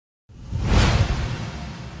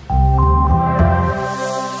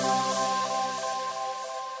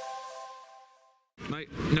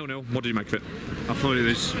What did you make of it? I thought it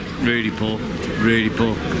was really poor, really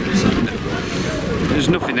poor. There's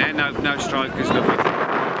nothing there, no strikers, nothing.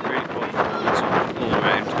 Really poor performance all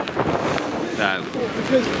around.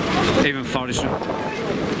 No, even Forest,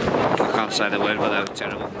 I can't say the word, but they were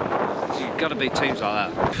terrible. You've got to beat teams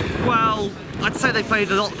like that. Well, I'd say they played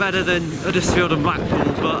a lot better than Huddersfield and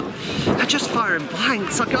Blackpool, but they're just firing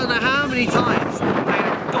blanks. I don't know how many times they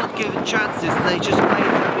had God-given chances and they just played.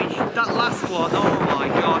 I mean, that last one, oh my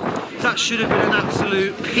God, that should have been an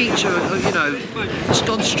absolute peach, you know, just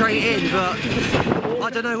gone straight in, but I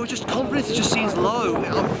don't know, just confidence just seems low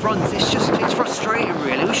up front. It's frustrating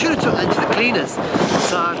really. We should have took them to the cleaners.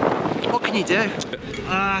 So, what can you do?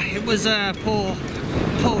 It was a poor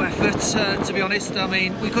effort, to be honest. I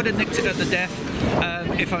mean, we could have nicked it at the death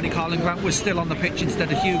if only Carl and Grant was still on the pitch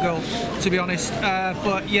instead of Hugo, to be honest.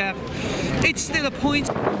 But yeah, it's still a point.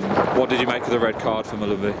 What did you make of the red card for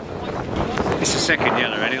Mullenby? It's a second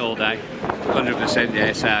yellow, ain't it, all day? 100%,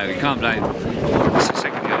 yeah, so you can't blame. It's a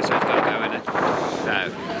second yellow, so it's got to go, innit? So,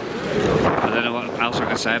 I don't know what else I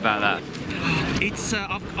can say about that. It's,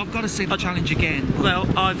 I've got to see the challenge again. Well,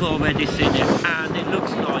 I've already seen it, and it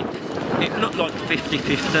looked like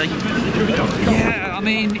 50-50. Yeah, I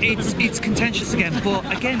mean, it's contentious again, but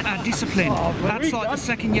again, our discipline. That's like the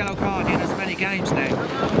second yellow card in as many games now.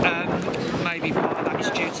 Maybe part of that is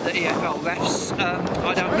due to the EFL refs.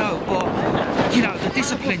 I don't know, but you know, the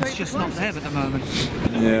discipline's just not there at the moment.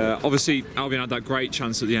 Yeah, obviously Albion had that great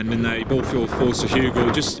chance at the end, didn't they? Ball forced to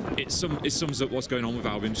Hugo. Just it sums up what's going on with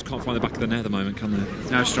Albion. Just can't find the back of the net at the moment, can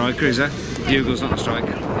they? No striker, is there? Hugo's not a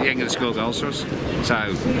striker. He ain't going to score goals for us.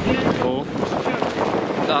 So, poor.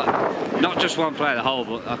 Not just one player, the whole,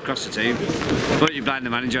 but across the team. But you blame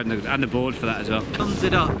the manager and the board for that as well. Sums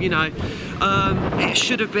it up, you know. It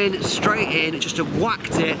should have been straight in, just have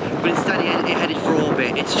whacked it, but instead it headed for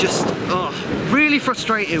orbit. It's just, really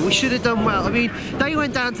frustrating. We should have done well. I mean, they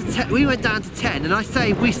went down to 10, we went down to 10, and I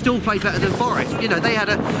say we still played better than Forest. You know, they had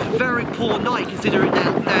a very poor night considering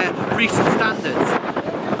their recent standards.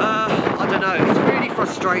 I don't know, it's really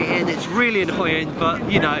frustrating, it's really annoying, but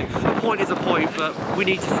you know, a point is a point, but we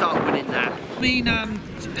need to start winning now. I mean,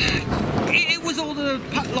 it was all the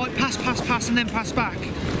like pass and then pass back,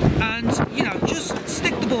 and you know, just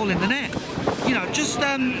stick the ball in the net. You know, just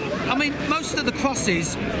I mean, most of the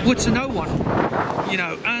crosses were to no one. You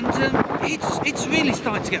know, and it's really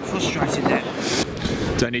starting to get frustrating there.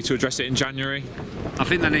 Do they need to address it in January? I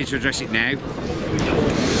think they need to address it now.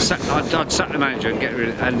 I'd sack the manager and get rid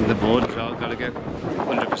of and the board as well. Got to go,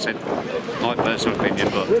 100%. My personal opinion,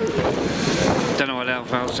 but don't know what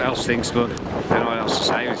else thinks, but don't know what else to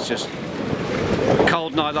say. It's just a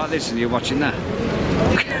cold night like this, and you're watching that.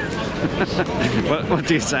 What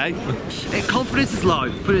do you say? Confidence is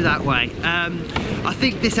low, put it that way. I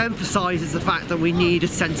think this emphasises the fact that we need a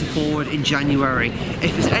centre forward in January.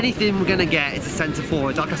 If there's anything we're going to get, it's a centre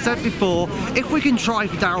forward. Like I said before, if we can try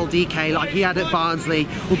for Daryl DK like he had at Barnsley,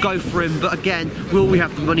 we'll go for him. But again, will we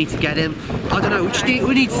have the money to get him? I don't know.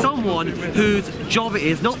 We need someone whose job it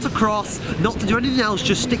is not to cross, not to do anything else,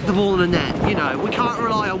 just stick the ball in the net. You know, we can't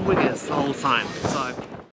rely on wingers the whole time. So.